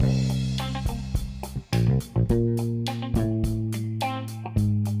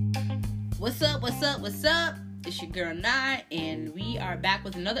What's up? It's your girl Naii, and we are back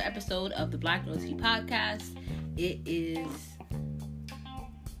with another episode of the Black Rose Tea Podcast. It is,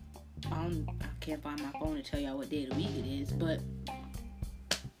 I can't find my phone to tell y'all what day of the week it is, but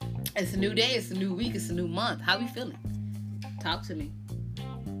it's a new day, it's a new week, it's a new month. How we feeling? Talk to me.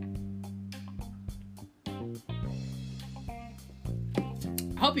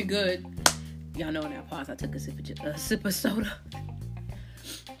 I hope you're good. Y'all know in that pause I took a sip of soda.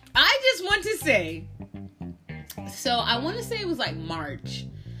 I just want to say, so I want to say it was like March.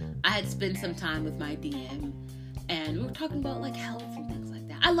 I had spent some time with my DM, and we were talking about like health and things like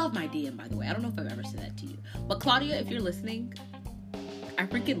that. I love my DM, by the way. I don't know if I've ever said that to you, but Claudia, if you're listening, I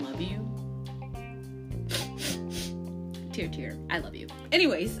freaking love you. Tear. I love you.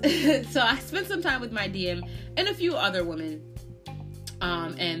 Anyways, so I spent some time with my DM and a few other women,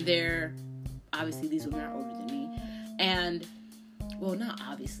 and they're obviously these women are older than me, and well, not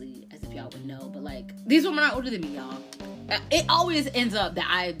obviously, as if y'all would know, but like, these women are older than me, y'all. It always ends up that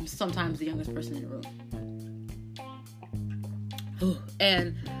I'm sometimes the youngest person in the room.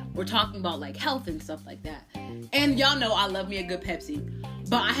 And we're talking about like health and stuff like that. And y'all know I love me a good Pepsi.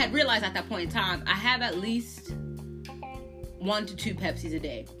 But I had realized at that point in time, I have at least 1 to 2 Pepsis a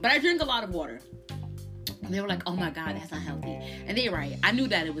day. But I drink a lot of water. And they were like, oh my God, that's not healthy. And they're right. I knew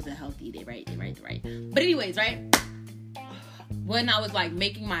that it wasn't healthy. They're right. But anyways, right? When I was like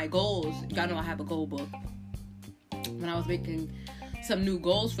making my goals, y'all know I have a goal book. When I was making some new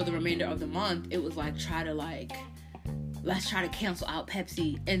goals for the remainder of the month, it was like, let's try to cancel out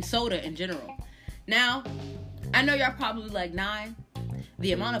Pepsi and soda in general. Now, I know y'all probably like, Naii,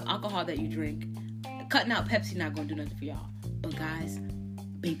 the amount of alcohol that you drink, cutting out Pepsi not gonna do nothing for y'all. But guys,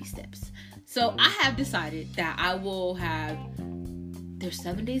 baby steps. So I have decided that I will have, there's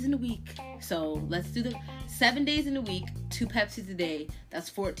 7 days in a week. So let's do the 7 days in a week, 2 Pepsis a day. That's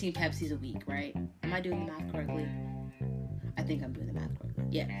 14 Pepsis a week, right? Am I doing the math correctly? I think I'm doing the math correctly.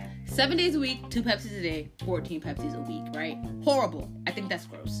 Yeah. 7 days a week, 2 Pepsis a day, 14 Pepsis a week, right? Horrible. I think that's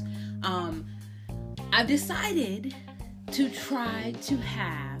gross. I've decided to try to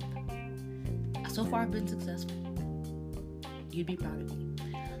have, so far I've been successful. You'd be proud of me.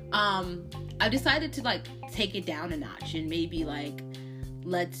 I've decided to like take it down a notch and maybe like,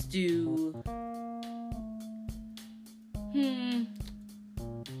 let's do,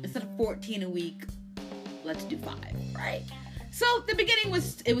 instead of 14 a week, let's do 5, right? So the beginning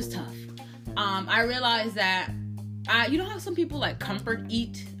was tough. I realized that, you know how some people like comfort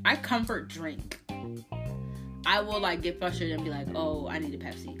eat? I comfort drink. I will like get frustrated and be like, oh, I need a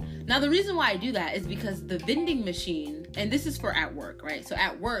Pepsi. Now the reason why I do that is because the vending machine, and this is for at work, right? So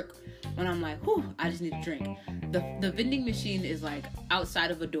at work, when I'm like, I just need a drink, the vending machine is like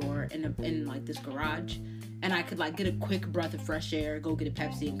outside of a door in like this garage, and I could like get a quick breath of fresh air, go get a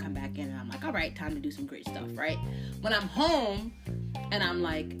Pepsi and come back in, and I'm like, all right, time to do some great stuff, right? When I'm home and I'm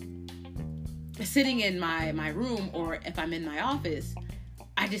like sitting in my room, or if I'm in my office,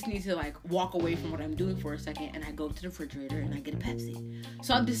 I just need to like walk away from what I'm doing for a second, and I go to the refrigerator and I get a Pepsi.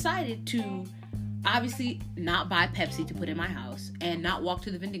 So I've decided to obviously not buy Pepsi to put in my house and not walk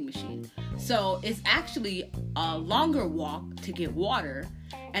to the vending machine. So it's actually a longer walk to get water,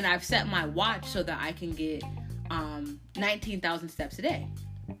 and I've set my watch so that I can get 19,000 steps a day.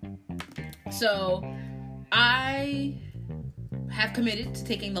 So I have committed to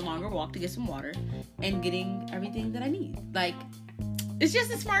taking the longer walk to get some water and getting everything that I need. Like, it's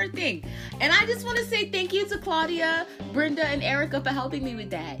just a smart thing. And I just want to say thank you to Claudia, Brenda, and Erica for helping me with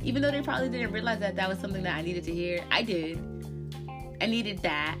that. Even though they probably didn't realize that was something that I needed to hear. I did. I needed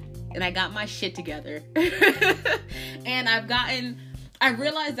that. And I got my shit together. And I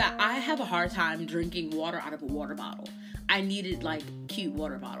realized that I have a hard time drinking water out of a water bottle. I needed like cute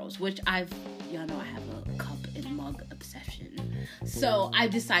water bottles, which y'all know I have a cup and mug obsession. So I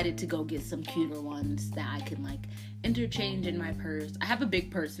decided to go get some cuter ones that I can like interchange in my purse. I have a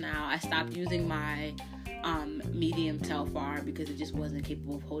big purse now. I stopped using my medium Telfar because it just wasn't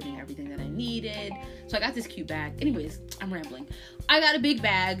capable of holding everything that I needed. So I got this cute bag. Anyways, I'm rambling. I got a big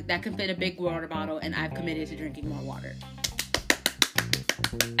bag that can fit a big water bottle, and I've committed to drinking more water.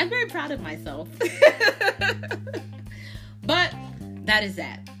 I'm very proud of myself. But that is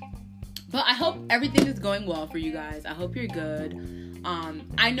that. But I hope everything is going well for you guys. I hope you're good.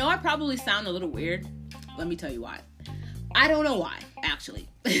 I know I probably sound a little weird. Let me tell you why. I don't know why, actually.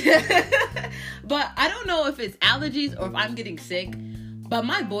 But I don't know if it's allergies or if I'm getting sick. But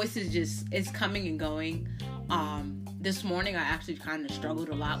my voice is coming and going. this morning I actually kind of struggled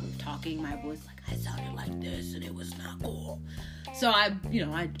a lot with talking. My voice, like, I sounded like this and it was not cool. So I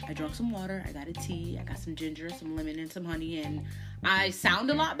drank some water, I got a tea, I got some ginger, some lemon, and some honey, and I sound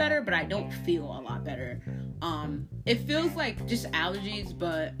a lot better, but I don't feel a lot better. It feels like just allergies,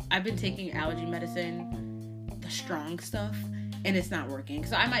 but I've been taking allergy medicine, the strong stuff, and it's not working.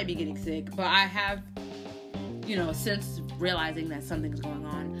 So I might be getting sick, but I have, since realizing that something's going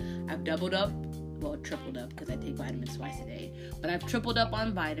on, I've tripled up, because I take vitamins twice a day, but I've tripled up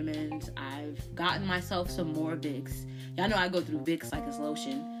on vitamins. I've gotten myself some more Vicks. Y'all know I go through Vicks like it's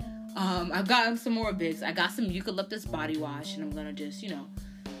lotion. I've gotten some more Vicks. I got some eucalyptus body wash, and I'm gonna just,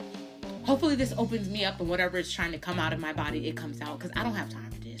 hopefully this opens me up, and whatever is trying to come out of my body, it comes out, because I don't have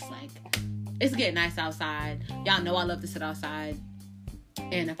time for this. Like, it's getting nice outside. Y'all know I love to sit outside,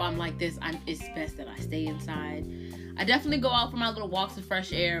 and if I'm like this, it's best that I stay inside. I definitely go out for my little walks of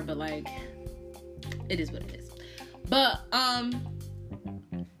fresh air, but like, it is what it is. But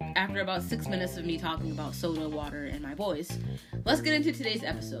after about 6 minutes of me talking about soda, water, and my voice, let's get into today's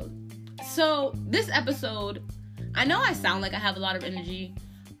episode. So this episode, I know I sound like I have a lot of energy,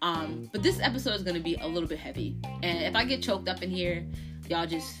 but this episode is going to be a little bit heavy. And if I get choked up in here, y'all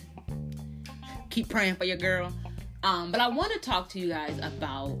just keep praying for your girl. But I want to talk to you guys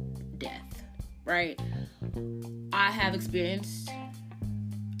about death, right? I have experienced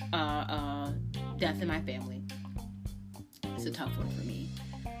death in my family. It's a tough one for me.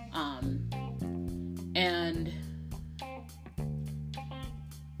 And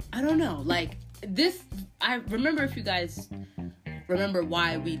I don't know, like this, I remember, if you guys remember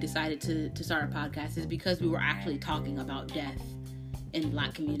why we decided to start a podcast, is because we were actually talking about death in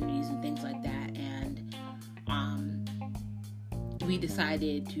Black communities and things like that. And we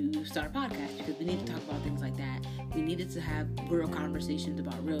decided to start a podcast because we need to talk about things like that. We needed to have real conversations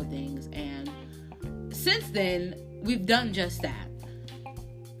about real things. And since then, we've done just that.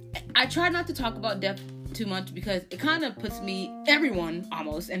 I try not to talk about death too much because it kind of puts everyone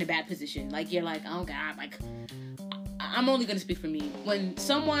almost in a bad position. Like, you're like, oh God, like, I'm only going to speak for me. When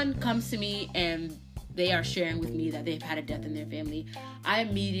someone comes to me and they are sharing with me that they've had a death in their family, I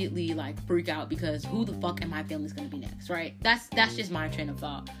immediately like freak out, because who the fuck in my family is going to be next, right? That's just my train of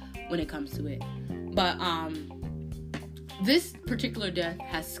thought when it comes to it. But this particular death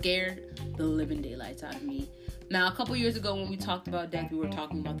has scared the living daylights out of me. Now, a couple years ago when we talked about death, we were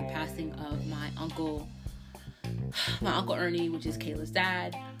talking about the passing of my uncle Ernie, which is Kayla's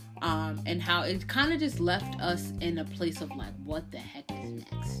dad, and how it kind of just left us in a place of like, what the heck is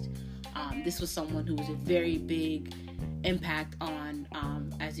next? This was someone who was a very big impact on,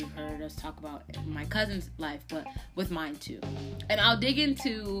 as you've heard us talk about my cousin's life, but with mine too. And I'll dig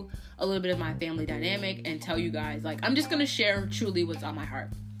into a little bit of my family dynamic and tell you guys, like, I'm just going to share truly what's on my heart.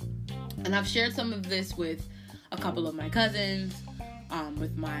 And I've shared some of this with a couple of my cousins,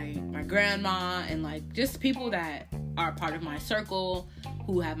 with my grandma, and like just people that are part of my circle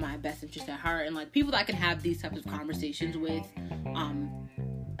who have my best interest at heart, and like people that I can have these types of conversations with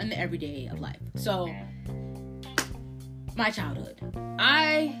in the everyday of life. So, my childhood.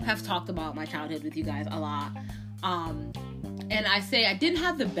 I have talked about my childhood with you guys a lot. And I say I didn't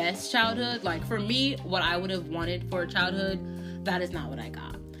have the best childhood. Like, for me, what I would have wanted for a childhood, that is not what I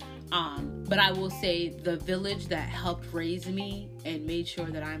got. But I will say the village that helped raise me and made sure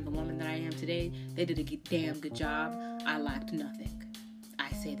that I'm the woman that I am today, they did a damn good job. I lacked nothing.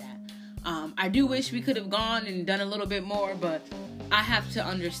 I say that. I do wish we could have gone and done a little bit more, but I have to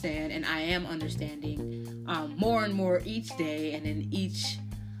understand, and I am understanding more and more each day, and in each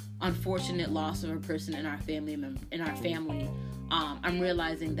unfortunate loss of a person in our family, I'm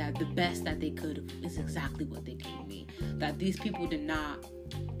realizing that the best that they could is exactly what they gave me. That these people did not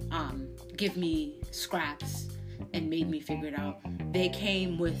give me scraps and made me figure it out. They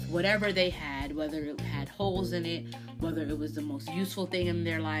came with whatever they had, whether it had holes in it, whether it was the most useful thing in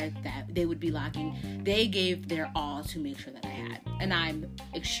their life that they would be lacking. They gave their all to make sure that I had. And I'm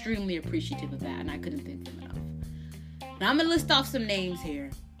extremely appreciative of that, and I couldn't thank them enough. Now I'm going to list off some names here.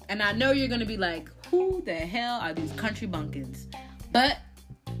 And I know you're going to be like, who the hell are these country bumpkins? But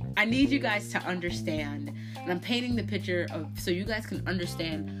I need you guys to understand, and I'm painting the picture so you guys can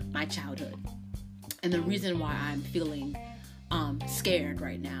understand my childhood and the reason why I'm feeling scared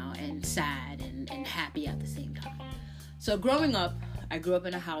right now and sad and happy at the same time. So growing up, I grew up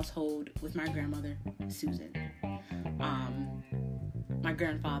in a household with my grandmother, Susan. My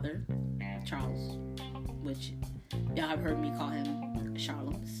grandfather, Charles, which y'all have heard me call him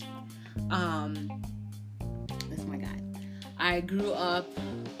Charles. That's my guy. I grew up,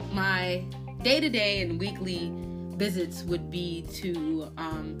 my day-to-day and weekly visits would be to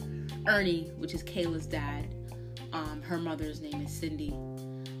Ernie, which is Kayla's dad, Her mother's name is Cindy.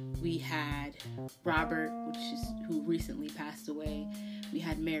 We had Robert, who recently passed away. We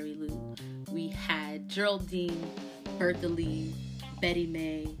had Mary Lou. We had Geraldine, Bertha Lee, Betty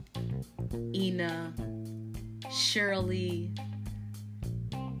Mae, Ina, Shirley,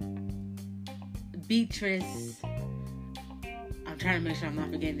 Beatrice. I'm trying to make sure I'm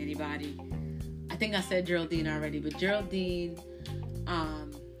not forgetting anybody. I think I said Geraldine already, but Geraldine,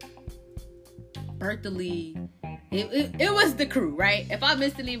 Bertha Lee. It was the crew, right? If I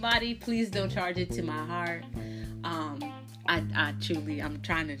missed anybody, please don't charge it to my heart. I'm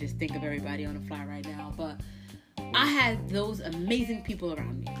trying to just think of everybody on the fly right now, but I had those amazing people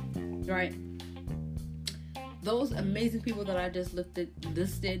around me, right? Those amazing people that I just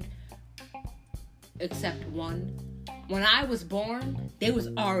listed, except one. When I was born, they was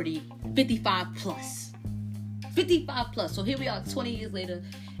already 55 plus. 55 plus. So here we are 20 years later,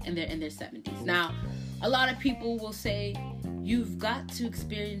 and they're in their 70s. Now, a lot of people will say, you've got to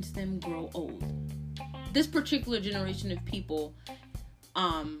experience them grow old. This particular generation of people,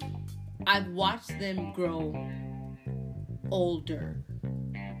 I've watched them grow older.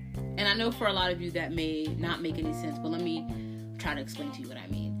 And I know for a lot of you that may not make any sense, but let me try to explain to you what I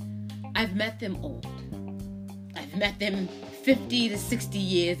mean. I've met them old. I've met them 50 to 60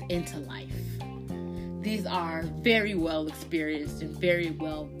 years into life. These are very well experienced and very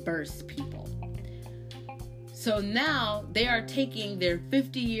well versed people. So now they are taking their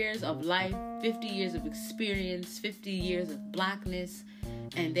 50 years of life, 50 years of experience, 50 years of blackness,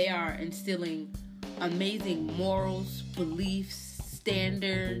 and they are instilling amazing morals, beliefs,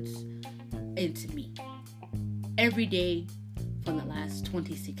 standards into me. Every day for the last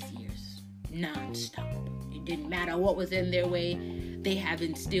 26 years. Non-stop. It didn't matter what was in their way. They have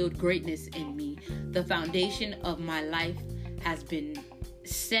instilled greatness in me. The foundation of my life has been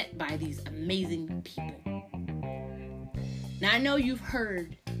set by these amazing people. Now, I know you've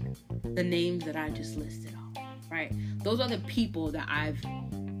heard the names that I just listed off, right? Those are the people that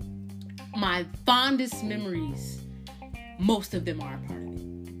my fondest memories, most of them are a part of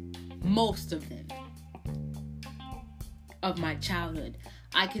it. Most of them. Of my childhood.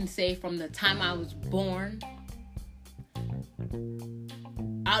 I can say from the time I was born,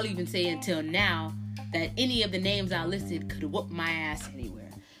 I'll even say until now, that any of the names I listed could whoop my ass anywhere.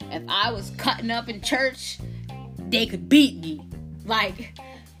 If I was cutting up in church, they could beat me. Like,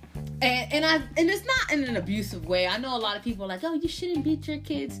 and it's not in an abusive way. I know a lot of people are like, oh, you shouldn't beat your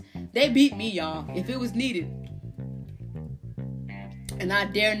kids. They beat me, y'all, if it was needed. And I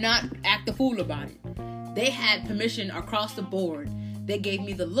dare not act a fool about it. They had permission across the board. They gave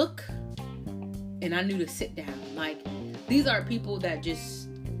me the look, and I knew to sit down. Like, these are people that just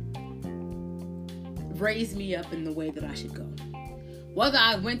raised me up in the way that I should go. Whether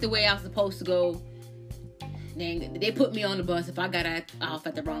I went the way I was supposed to go, they put me on the bus. If I got off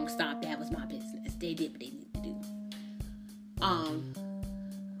at the wrong stop, that was my business. They did what they needed to do.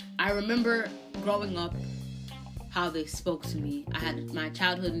 I remember growing up how they spoke to me. My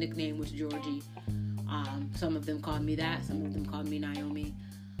childhood nickname was Georgie. Some of them called me that. Some of them called me Naomi.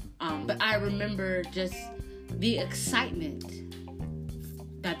 But I remember just the excitement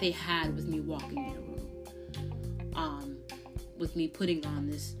that they had with me walking in a room. With me putting on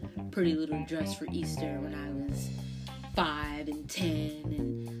this pretty little dress for Easter when I was 5 and 10,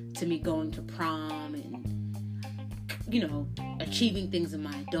 and to me going to prom and, achieving things in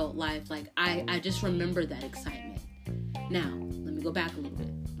my adult life. Like, I just remember that excitement. Now, let me go back a little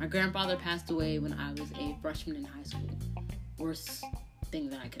bit. My grandfather passed away when I was a freshman in high school. Worst thing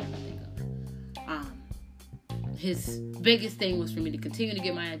that I could ever think of. His biggest thing was for me to continue to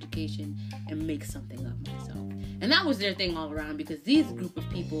get my education and make something of myself. And that was their thing all around, because these group of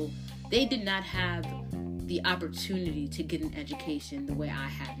people, they did not have the opportunity to get an education the way I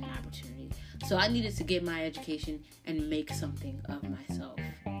had an opportunity. So I needed to get my education and make something of myself.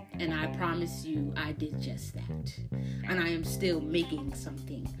 And I promise you, I did just that. And I am still making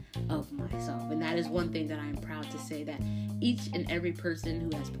something of myself. And that is one thing that I am proud to say, that each and every person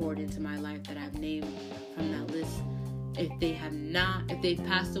who has poured into my life that I've named from that list, if they've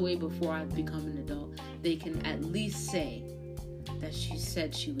passed away before I've become an adult, they can at least say that she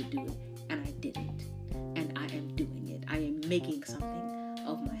said she would do it, and I didn't. And I am doing it. I am making something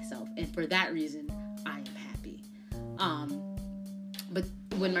of myself. And for that reason, I am happy. But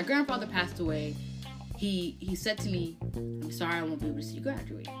when my grandfather passed away, he said to me, I'm sorry I won't be able to see you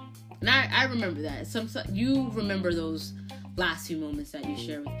graduate. And I remember that. You remember those last few moments that you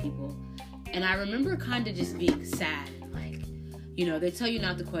share with people. And I remember kind of just being sad. And like, they tell you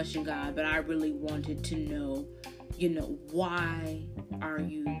not to question God, but I really wanted to know, why are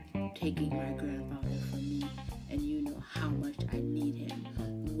you taking my grandfather from me? And how much I need him.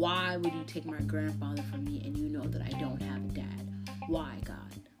 Why would you take my grandfather from me and you know that I don't have a dad? Why,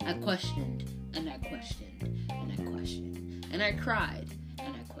 God? I questioned and I questioned and I questioned. And I cried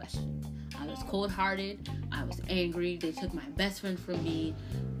and I questioned. I was cold-hearted. I was angry. They took my best friend from me.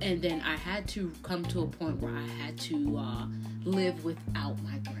 And then I had to come to a point where I had to live without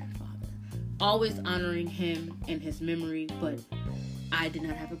my grandfather. Always honoring him and his memory, but I did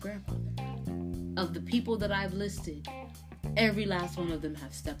not have a grandfather. Of the people that I've listed, every last one of them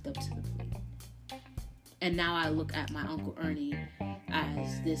have stepped up to the plate. And now I look at my Uncle Ernie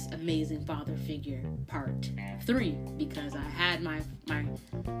as this amazing father figure, part 3, because I had my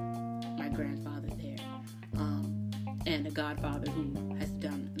grandfather there, and a godfather who has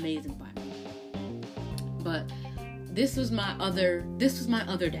done amazing by me. But this was my other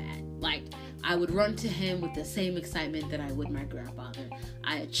dad. Like, I would run to him with the same excitement that I would my grandfather.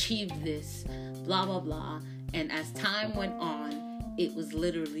 I achieved this, blah, blah, blah. And as time went on, it was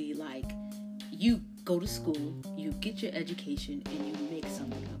literally like, you go to school, you get your education, and you make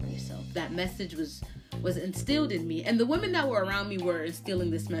something of yourself. That message was instilled in me. And the women that were around me were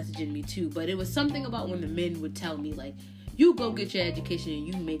instilling this message in me too. But it was something about when the men would tell me, like, you go get your education and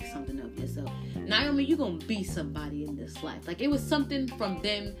you make something of yourself. Naomi, you're going to be somebody in this life. Like, it was something from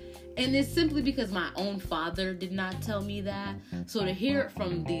them. And it's simply because my own father did not tell me that. So to hear it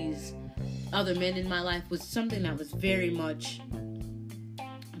from these other men in my life was something that was very much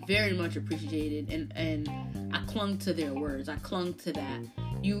appreciated. And I clung to their words. I clung to that.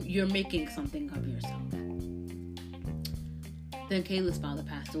 You're making something of yourself. Then Kayla's father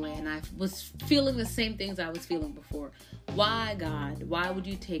passed away, and I was feeling the same things I was feeling before. Why, God? Why would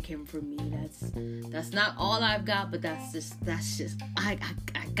you take him from me? That's not all I've got, but that's just I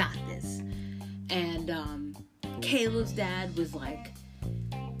got this. And Caleb's dad was like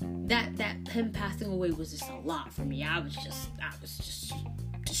that him passing away was just a lot for me. I was just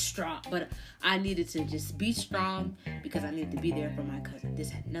distraught, but I needed to just be strong because I needed to be there for my cousin. This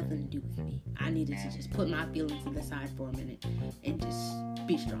had nothing to do with me. I needed to just put my feelings to the side for a minute and just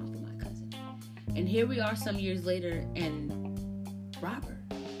be strong for my cousin. And here we are some years later, and Robert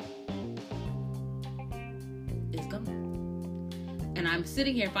is gone. And I'm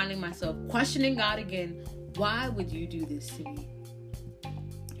sitting here finding myself questioning God again. Why would you do this to me?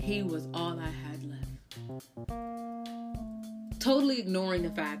 He was all I had left. Totally ignoring the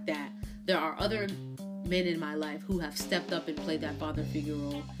fact that there are other men in my life who have stepped up and played that father figure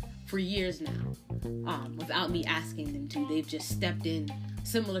role for years now, without me asking them to. They've just stepped in,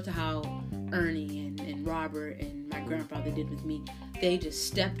 similar to how Ernie and Robert and my grandfather did with me. They just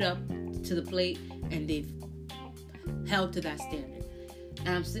stepped up to the plate and they've held to that standard. And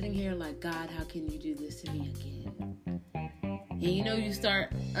I'm sitting here like, God, how can you do this to me again? And you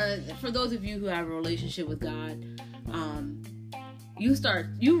start, for those of you who have a relationship with God,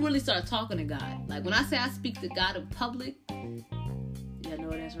 you really start talking to God. Like, when I say I speak to God in public, y'all know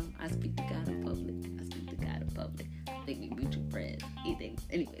where that's from? I speak to God in public. I speak to God in public. I think we mutual friends.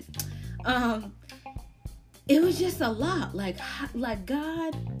 Anyways. It was just a lot. Like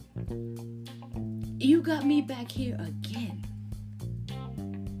God, you got me back here again.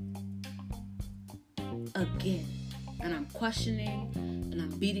 And I'm questioning and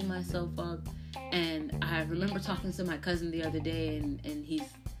I'm beating myself up. And I remember talking to my cousin the other day, and he's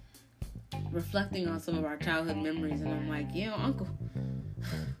reflecting on some of our childhood memories, and I'm like, Uncle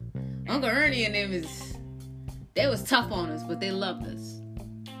Ernie and them they was tough on us, but they loved us.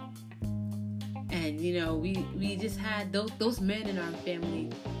 And we just had those men in our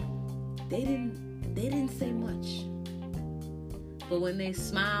family. They didn't say much, but when they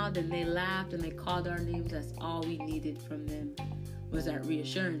smiled and they laughed and they called our names, that's all we needed from them, was that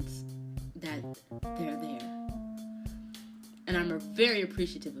reassurance that they're there. And I'm very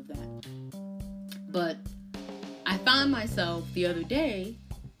appreciative of that. But I found myself the other day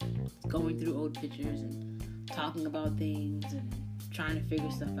going through old pictures and talking about things and trying to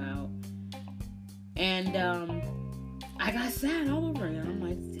figure stuff out. And I got sad all over again. I'm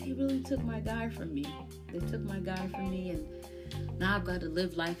like, they really took my guy from me. They took my guy from me, and now I've got to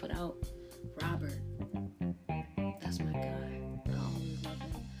live life without Robert. That's my guy. I always loved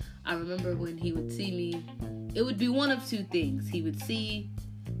him. I remember when he would see me, it would be one of two things. He would see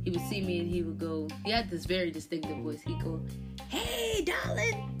me and he would go, he had this very distinctive voice. He'd go, "Hey,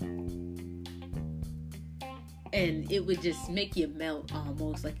 darling." And it would just make you melt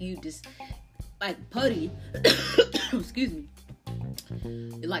almost. Like you just, like putty. Excuse me.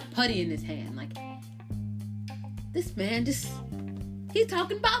 Like putty in his hand. Like, this man he's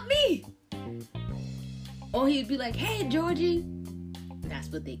talking about me. Or he'd be like, "Hey, Georgie." That's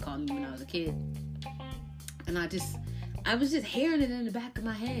what they called me when I was a kid. And I was just hearing it in the back of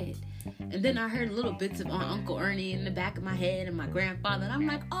my head. And then I heard little bits of Uncle Ernie in the back of my head and my grandfather. And I'm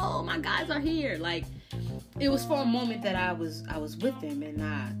like, oh, my guys are here. Like, it was for a moment that I was with them. And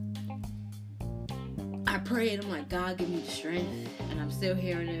I prayed. I'm like, God, give me the strength. And I'm still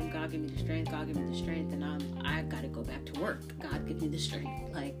hearing him. God, give me the strength. God, give me the strength. And I got to go back to work. God, give me the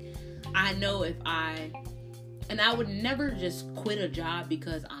strength. Like, I know and I would never just quit a job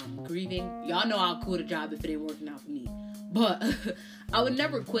because I'm grieving. Y'all know I'll quit a job if it ain't working out for me. But I would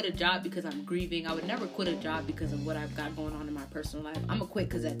never quit a job because I'm grieving. I would never quit a job because of what I've got going on in my personal life. I'm going to quit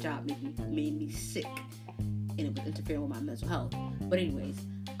because that job made me sick. And it was interfering with my mental health. But anyways,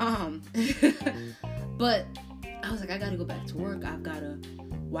 but I was like, I got to go back to work. I've got to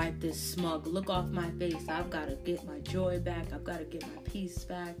wipe this smug look off my face. I've got to get my joy back. I've got to get my peace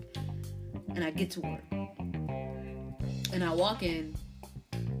back. And I get to work. And I walk in,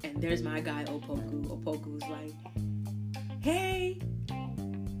 and there's my guy, Opoku. Opoku's like, hey,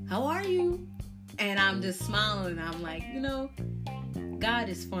 how are you? And I'm just smiling. I'm like, God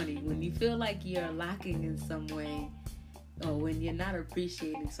is funny. When you feel like you're lacking in some way, or when you're not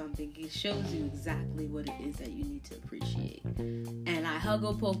appreciating something, he shows you exactly what it is that you need to appreciate. And I hug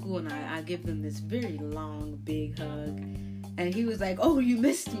Opoku, and I give them this very long, big hug. And he was like, oh, you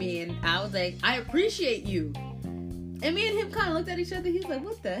missed me. And I was like, I appreciate you. And me and him kind of looked at each other. He's like,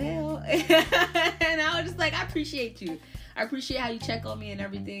 what the hell? And I was just like, I appreciate you. I appreciate how you check on me and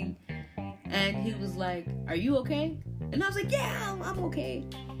everything. And he was like, are you okay? And I was like, yeah, I'm okay.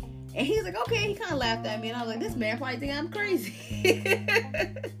 And he was like, okay. He kind of laughed at me. And I was like, this man probably think I'm crazy.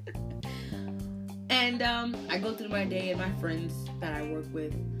 And I go through my day, and my friends that I work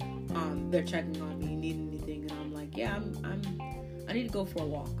with, they're checking on me, need anything. And I'm like, yeah, I need to go for a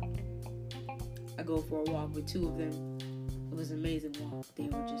walk. I go for a walk with two of them. It was an amazing walk. They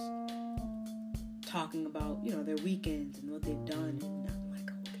were just talking about, their weekends and what they've done. And I'm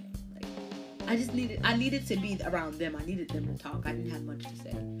like, okay. Like, I needed to be around them. I needed them to talk. I didn't have much to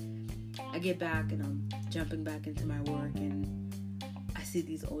say. I get back, and I'm jumping back into my work, and I see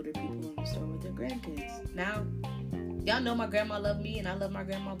these older people in the store with their grandkids. Now, y'all know my grandma loved me, and I love my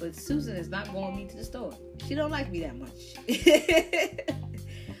grandma, but Susan is not going with me to the store. She don't like me that much.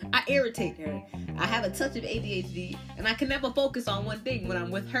 I irritate her. I have a touch of ADHD, and I can never focus on one thing when I'm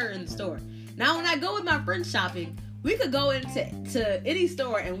with her in the store. Now, when I go with my friends shopping, we could go into any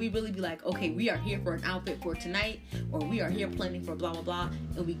store, and we really be like, okay, we are here for an outfit for tonight, or we are here planning for blah, blah, blah,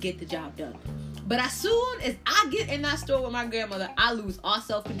 and we get the job done. But as soon as I get in that store with my grandmother, I lose all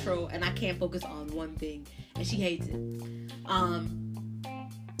self-control, and I can't focus on one thing, and she hates it.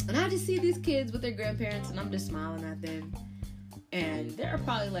 And I just see these kids with their grandparents, and I'm just smiling at them. And they're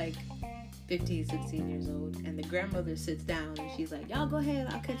probably like 15, 16 years old. And the grandmother sits down, and she's like, y'all go ahead,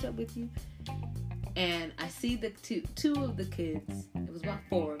 I'll catch up with you. And I see the two of the kids. It was about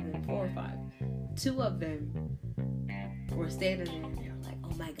 4 or 5. 2 of them were standing there, and they're like,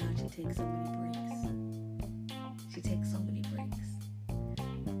 oh my God, she takes so many breaks. She takes so many breaks.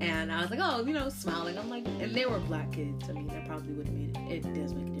 And I was like, oh, smiling. I'm like, and they were black kids. I mean, that probably would have made it. It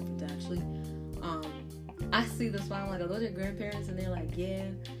does make a difference, actually. I see the smile, like, are those your grandparents? And they're like, yeah.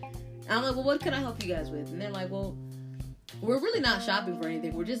 And I'm like, well, what can I help you guys with? And they're like, well, we're really not shopping for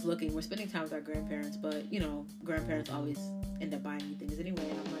anything. We're just looking. We're spending time with our grandparents. But, grandparents always end up buying me things anyway.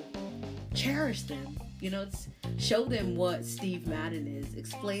 And I'm like, cherish them. Show them what Steve Madden is.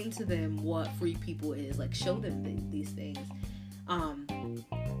 Explain to them what Free People is. Like, show them these things.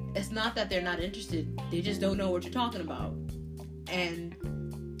 It's not that they're not interested. They just don't know what you're talking about. And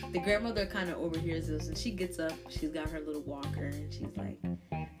the grandmother kind of overhears this, and she gets up. She's got her little walker, and she's like,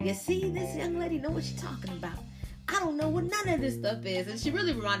 you see, this young lady know what she's talking about. I don't know what none of this stuff is. And she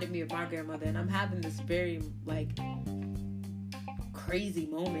really reminded me of my grandmother, and I'm having this very, crazy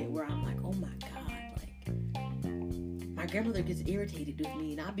moment where I'm like, oh my God, my grandmother gets irritated with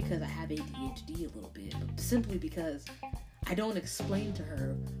me, not because I have ADHD a little bit, but simply because I don't explain to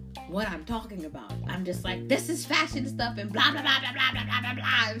her what I'm talking about. I'm just like, this is fashion stuff and blah, blah, blah, blah, blah, blah, blah, blah,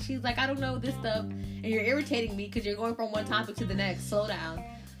 blah. And she's like, I don't know this stuff. And you're irritating me because you're going from one topic to the next. Slow down.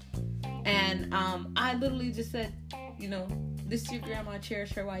 And I literally just said, this is your grandma.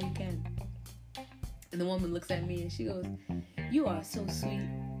 Cherish her while you can. And the woman looks at me and she goes, you are so sweet.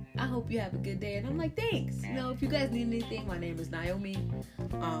 I hope you have a good day. And I'm like, thanks. If you guys need anything, my name is Naomi.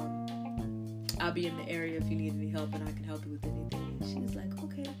 I'll be in the area if you need any help, and I can help you with anything. And she's like,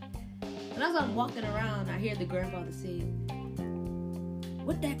 okay. And as I'm walking around, I hear the grandfather say,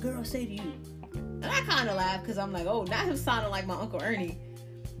 what that girl say to you? And I kind of laugh because I'm like, oh, now him sounding like my Uncle Ernie.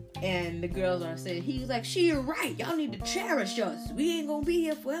 And the girls are saying, he was like, she, you're right. Y'all need to cherish us. We ain't going to be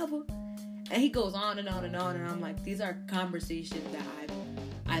here forever. And he goes on and on and on, and I'm like, these are conversations that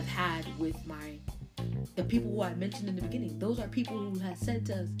I've had with the people who I mentioned in the beginning. Those are people who have said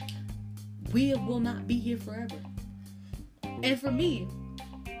to us, we will not be here forever. And for me,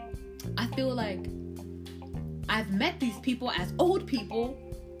 I feel like I've met these people as old people,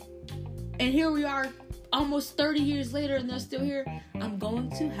 and here we are almost 30 years later and they're still here. I'm going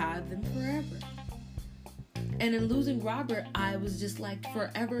to have them forever. And in losing Robert, I was just like,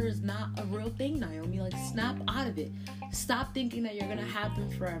 forever is not a real thing, Naomi. Like, snap out of it. Stop thinking that you're going to have them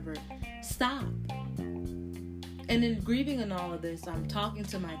forever. Stop. And in grieving and all of this, I'm talking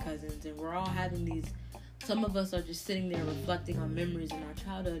to my cousins, and we're all having these, some of us are just sitting there reflecting on memories in our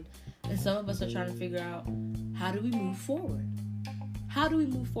childhood, and some of us are trying to figure out, how do we move forward? How do we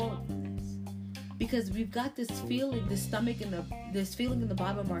move forward from this? Because we've got this feeling, this feeling in the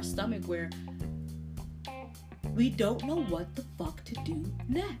bottom of our stomach where we don't know what the fuck to do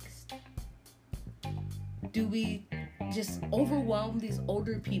next. Do we just overwhelm these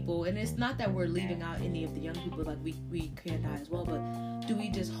older people? And it's not that we're leaving out any of the young people, like we can die as well, but do we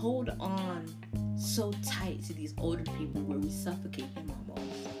just hold on so tight to these older people where we suffocate them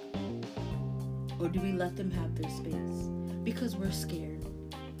almost? Or do we let them have their space? Because we're scared.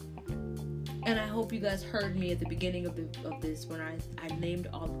 And I hope you guys heard me at the beginning of this when I named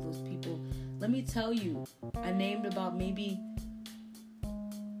all of those people. Let me tell you, I named about maybe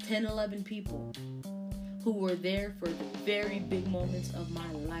 10, 11 people who were there for the very big moments of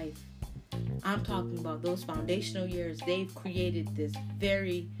my life. I'm talking about those foundational years. They've created this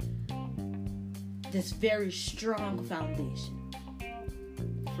very strong foundation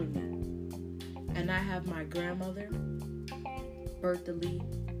for me. And I have my grandmother, Bertha Lee,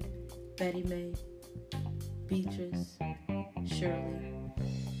 Betty Mae, Beatrice, Shirley,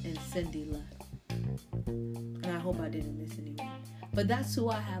 and Cindy left. And I hope I didn't miss anyone. But that's who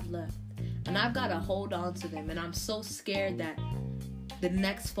I have left. And I've got to hold on to them. And I'm so scared that the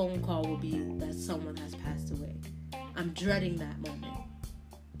next phone call will be that someone has passed away. I'm dreading that moment.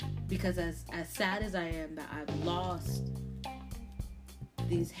 Because as sad as I am that I've lost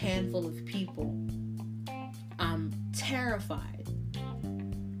these handful of people, I'm terrified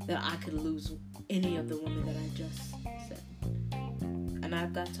that I could lose any of the women that I just said. And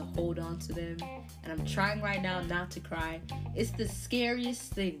I've got to hold on to them. And I'm trying right now not to cry. It's the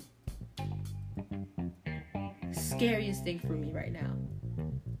scariest thing. Scariest thing for me right now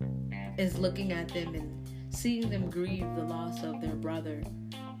is looking at them and seeing them grieve the loss of their brother,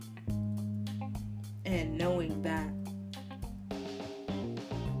 and knowing that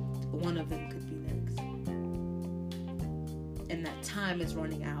one of them could be next, and that time is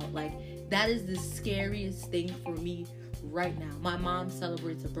running out. Like, that is the scariest thing for me right now. My mom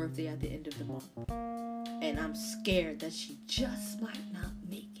celebrates a birthday at the end of the month, and I'm scared that she just might not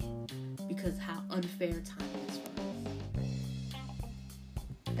make it because how unfair time is for us.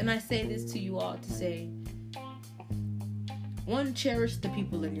 And I say this to you all to say, one, cherish the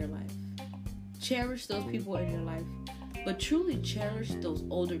people in your life. Cherish those people in your life, but truly cherish those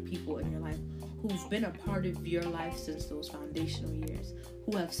older people in your life who've been a part of your life since those foundational years,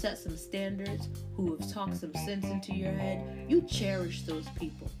 who have set some standards, who have talked some sense into your head. You cherish those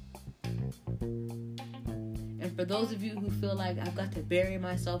people. And for those of you who feel like I've got to bury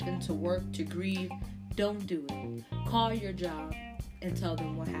myself into work to grieve, don't do it. Call your job and tell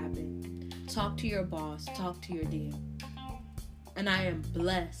them what happened. Talk to your boss, talk to your DM. And I am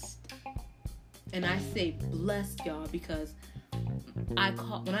blessed. And I say blessed, y'all, because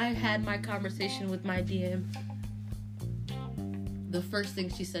when I had my conversation with my DM, the first thing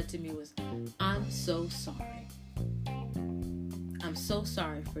she said to me was, I'm so sorry. I'm so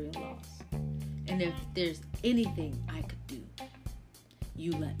sorry for your loss. And if there's anything I could do,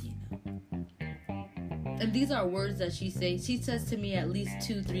 you let me know. And these are words that she says. She says to me at least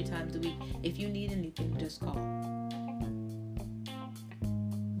 2-3 times a week, if you need anything, just call.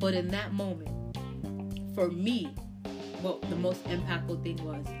 But in that moment, for me, what the most impactful thing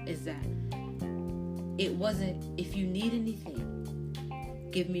is that it wasn't, if you need anything,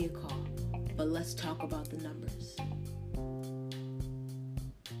 give me a call, but let's talk about the numbers.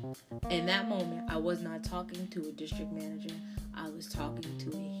 In that moment, I was not talking to a district manager. I was talking to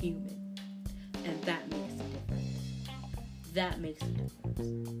a human. And that makes a difference. That makes a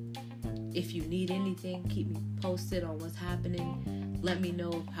difference. If you need anything, keep me posted on what's happening. Let me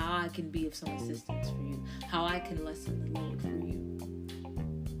know how I can be of some assistance for you. How I can lessen the load for you.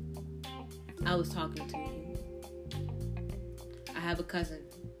 I was talking to a human. I have a cousin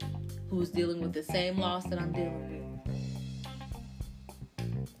who's dealing with the same loss that I'm dealing with.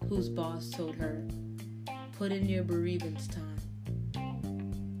 Whose boss told her, put in your bereavement time.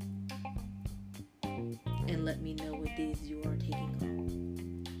 let me know what days you are taking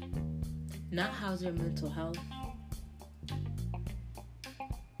off. Not how's your mental health,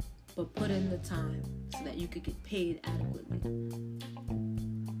 but put in the time so that you could get paid adequately.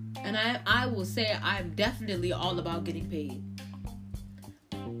 And I will say I'm definitely all about getting paid.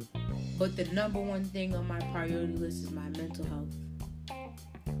 But the number one thing on my priority list is my mental health.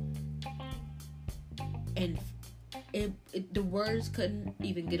 And the words couldn't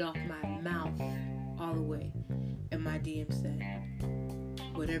even get off my mouth all the way. And my DM said,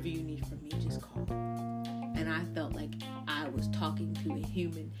 whatever you need from me, just call. And I felt like I was talking to a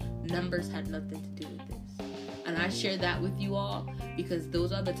human. Numbers had nothing to do with this. And I share that with you all because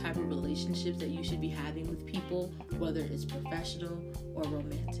those are the type of relationships that you should be having with people, whether it's professional or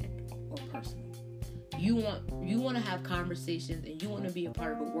romantic or personal. You want to have conversations, and you want to be a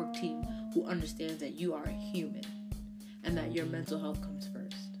part of a work team who understands that you are a human and that your mental health comes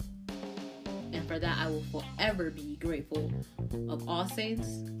first. And for that, I will forever be grateful of All Saints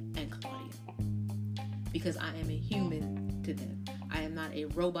and Claudia, because I am a human to them. I am not a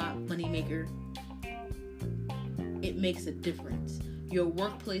robot moneymaker. It makes a difference. Your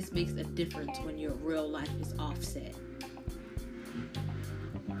workplace makes a difference when your real life is offset.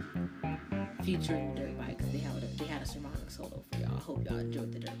 Featuring the dirt bikes. They had a sermonic solo for y'all. I hope y'all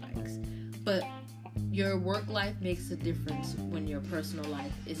enjoyed the dirt bikes. But your work life makes a difference when your personal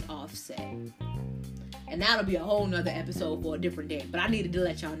life is offset. And that'll be a whole nother episode for a different day. But I needed to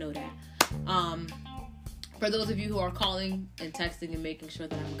let y'all know that. For those of you who are calling and texting and making sure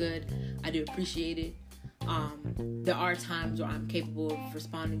that I'm good, I do appreciate it. There are times where I'm capable of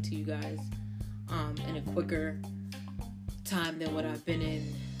responding to you guys in a quicker time than what I've been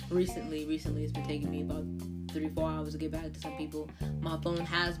in recently. Recently, it's been taking me about 3-4 hours to get back to some people. My phone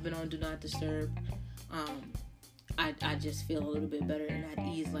has been on Do Not Disturb. I just feel a little bit better and at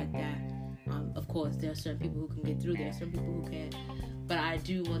ease like that. Of course, there are certain people who can get through. There are certain people who can't. But I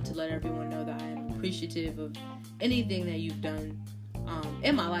do want to let everyone know that I am appreciative of anything that you've done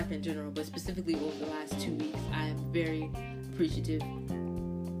in my life in general, but specifically over the last 2 weeks. I am very appreciative.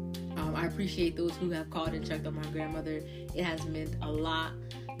 I appreciate those who have called and checked on my grandmother. It has meant a lot,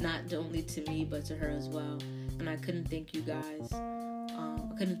 not only to me, but to her as well. And I couldn't thank you guys.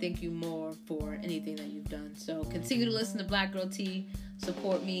 I couldn't thank you more for anything that you've done. So continue to listen to Black Girl T.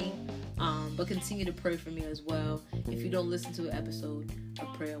 Support me. But continue to pray for me as well. If you don't listen to an episode, a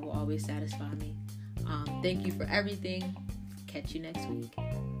prayer will always satisfy me. Thank you for everything. Catch you next week.